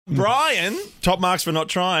Brian, top marks for not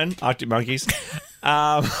trying. Arctic Monkeys.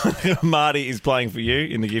 Marty is playing for you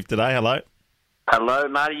in the gift today. Hello. Hello,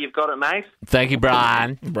 Marty. You've got it, mate. Thank you,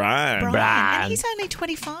 Brian. Brian. And he's only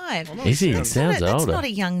 25. Is he? It sounds That's older. not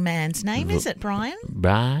a young man's name, is it, Brian?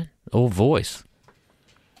 Brian or voice.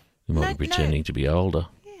 You might No, be pretending to be older.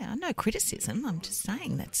 Yeah, no criticism. I'm just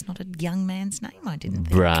saying that's not a young man's name, I didn't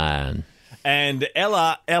think. Brian. And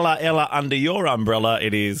Ella, under your umbrella,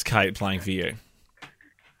 it is Kate playing for you.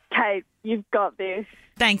 Kate, you've got this.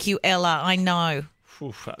 Thank you, Ella. I know.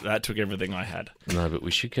 Oof, that took everything I had. No, but we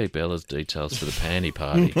should keep Ella's details for the panty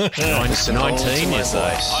party. 19, you say.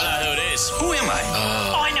 I know who it is. Who am I?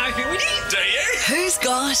 I know who it is. Do you? Who's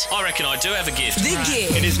got I reckon I do have a gift. the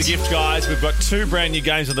gift? It is the gift, guys. We've got 2 brand new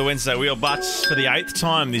games on the Wednesday Wheel Butts for the 8th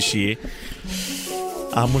time this year.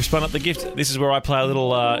 We've spun up the gift. This is where I play a little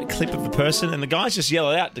clip of the person, and the guys just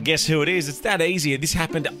yell it out to guess who it is. It's that easy. This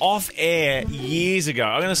happened off-air years ago.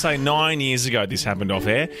 I'm going to say 9 years ago this happened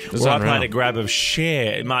off-air. Where I played a grab of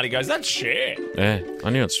Cher, and Marty goes, that's Cher. Yeah, I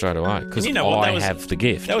knew it straight away because I have the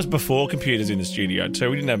gift. That was before computers in the studio too.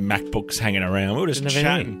 We didn't have MacBooks hanging around. We were just Didn't have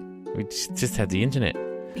chatting. anything. We just had the internet.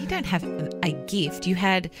 You don't have a gift. You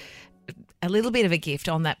had a little bit of a gift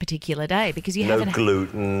on that particular day because you haven't. No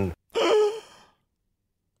gluten.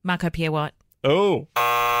 Marco Pierre White. Oh.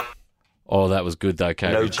 Oh, that was good though,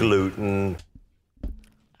 Kate. No Ritchie. gluten.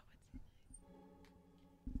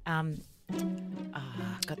 I've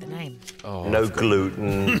got the name. Oh, No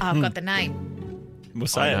gluten. I've got the name. We'll I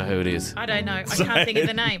say know it. who it is. I don't know. I can't think of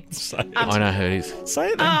the name. Say it. I know who it is. Say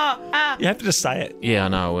it then. You have to just say it. Yeah, I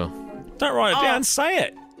know I will. Don't write it down. Say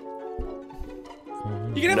it.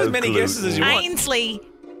 You can have No as many gluten. guesses as you want. Ainsley.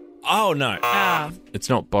 Oh, no. It's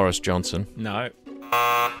not Boris Johnson. No.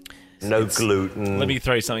 No gluten. Let me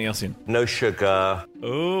throw something else in. No sugar.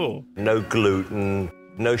 Ooh. No gluten.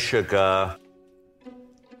 No sugar.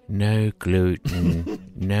 No gluten,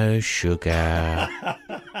 no sugar.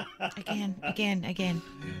 Again.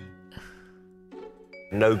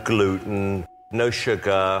 No gluten. No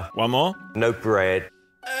sugar. One more. No bread.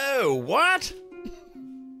 Oh, what?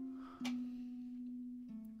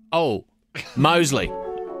 Oh, Mosley,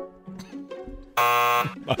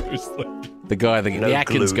 Mosley. the guy, the No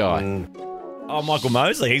Atkins guy. gluten. Oh, Michael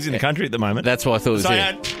Mosley. He's in the country at the moment. That's what I thought it was Say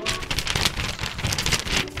him. it.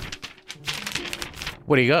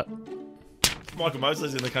 What do you got? Michael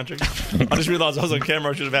Mosley's in the country. I just realised I was on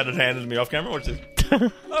camera. I should have had it handed to me off camera. What's this?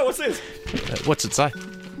 Oh, what's this? What's it say?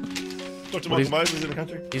 Dr. What is- Michael Mosley's in the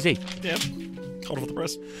country. Is he? Yeah. Hold it for the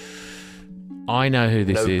press. I know who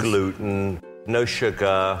this No is. gluten. No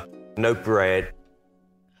sugar. No bread.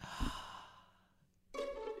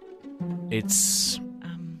 It's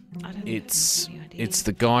I don't it's have any idea. it's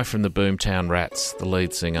the guy from the Boomtown Rats, the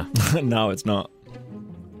lead singer. No, it's not.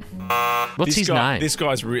 What's his name? This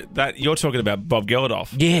guy's... that you're talking about Bob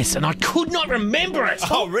Geldof. Yes, and I could not remember it.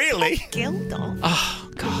 Oh, really? Geldof. Oh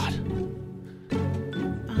God.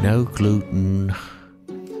 No gluten.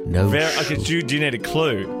 No. Okay, do you need a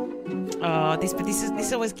clue? Oh,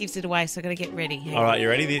 this always gives it away, so I've got to get ready. Hang All on. right, you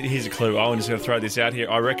ready? Here's a clue. I'm just going to throw this out here.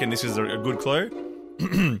 I reckon this is a good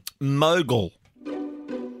clue. Mogul.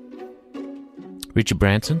 Richard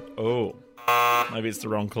Branson. Oh. Maybe it's the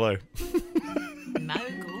wrong clue.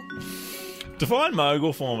 Mogul. Define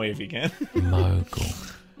mogul for me if you can. Mogul.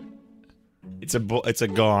 It's a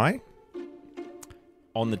guy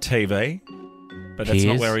on the TV, but that's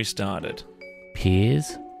not Piers? where he started.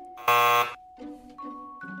 Piers.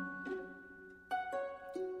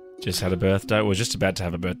 Just had a birthday. Was just about to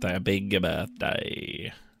have a birthday. A big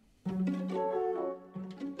birthday.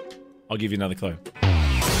 I'll give you another clue.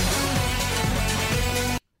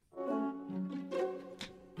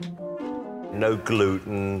 No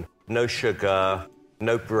gluten. No sugar.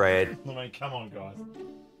 No bread. I mean, come on, guys.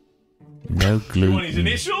 No You want his gluten.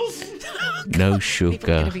 initials? No People are sugar.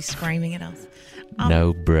 going to be screaming at us.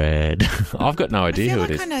 No bread. I've got no I idea feel who like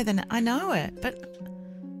it is. I know it, but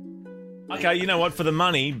Okay, you know what? For the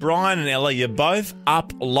money, Brian and Ella, you're both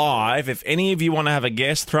up live. If any of you want to have a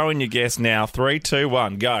guess, throw in your guess now. 3, 2,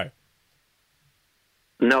 1, go.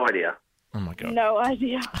 No idea. Oh, my God. No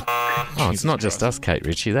idea. Oh, it's not just us, Kate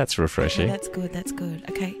Ritchie. That's refreshing. that's good. That's good.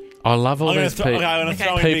 Okay. I love all I'm gonna these throw- okay, I'm gonna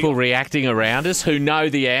throw in people big- reacting around us who know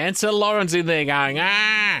the answer. Lauren's in there going,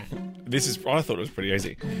 ah. This is... I thought it was pretty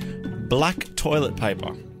easy. Black toilet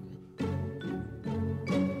paper.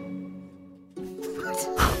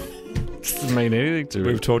 Doesn't mean anything to me.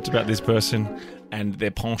 We've talked about this person and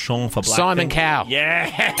their penchant for black Simon things. Cowell.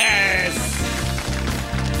 Yes!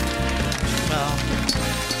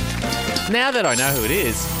 Now that I know who it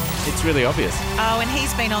is, It's really obvious. Oh, and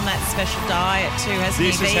he's been on that special diet too, hasn't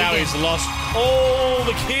This he? is how Vegan. he's lost all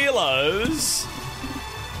the kilos.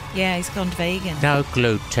 Yeah, he's gone vegan. No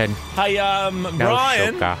gluten, Hey, no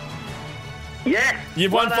Brian, sugar. Yeah.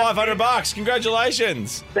 you've won Well done. $500.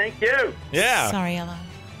 Congratulations. Thank you. Yeah. Sorry, Ella.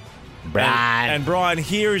 Brian. And Brian,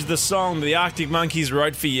 here is the song the Arctic Monkeys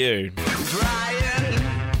wrote for you. Brian,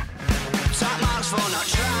 top marks for not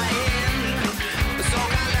trying. So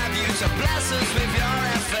kind of you to bless us with your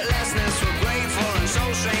effortlessness. We're grateful and so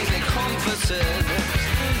strangely comforted.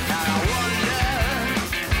 And I wonder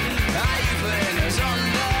how you putting us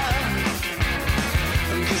under.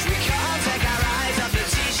 Cause we can't take our eyes off the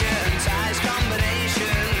t-shirt and ties combination.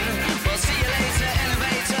 We'll see you later,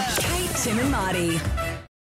 innovator. Kate, Tim and Marty.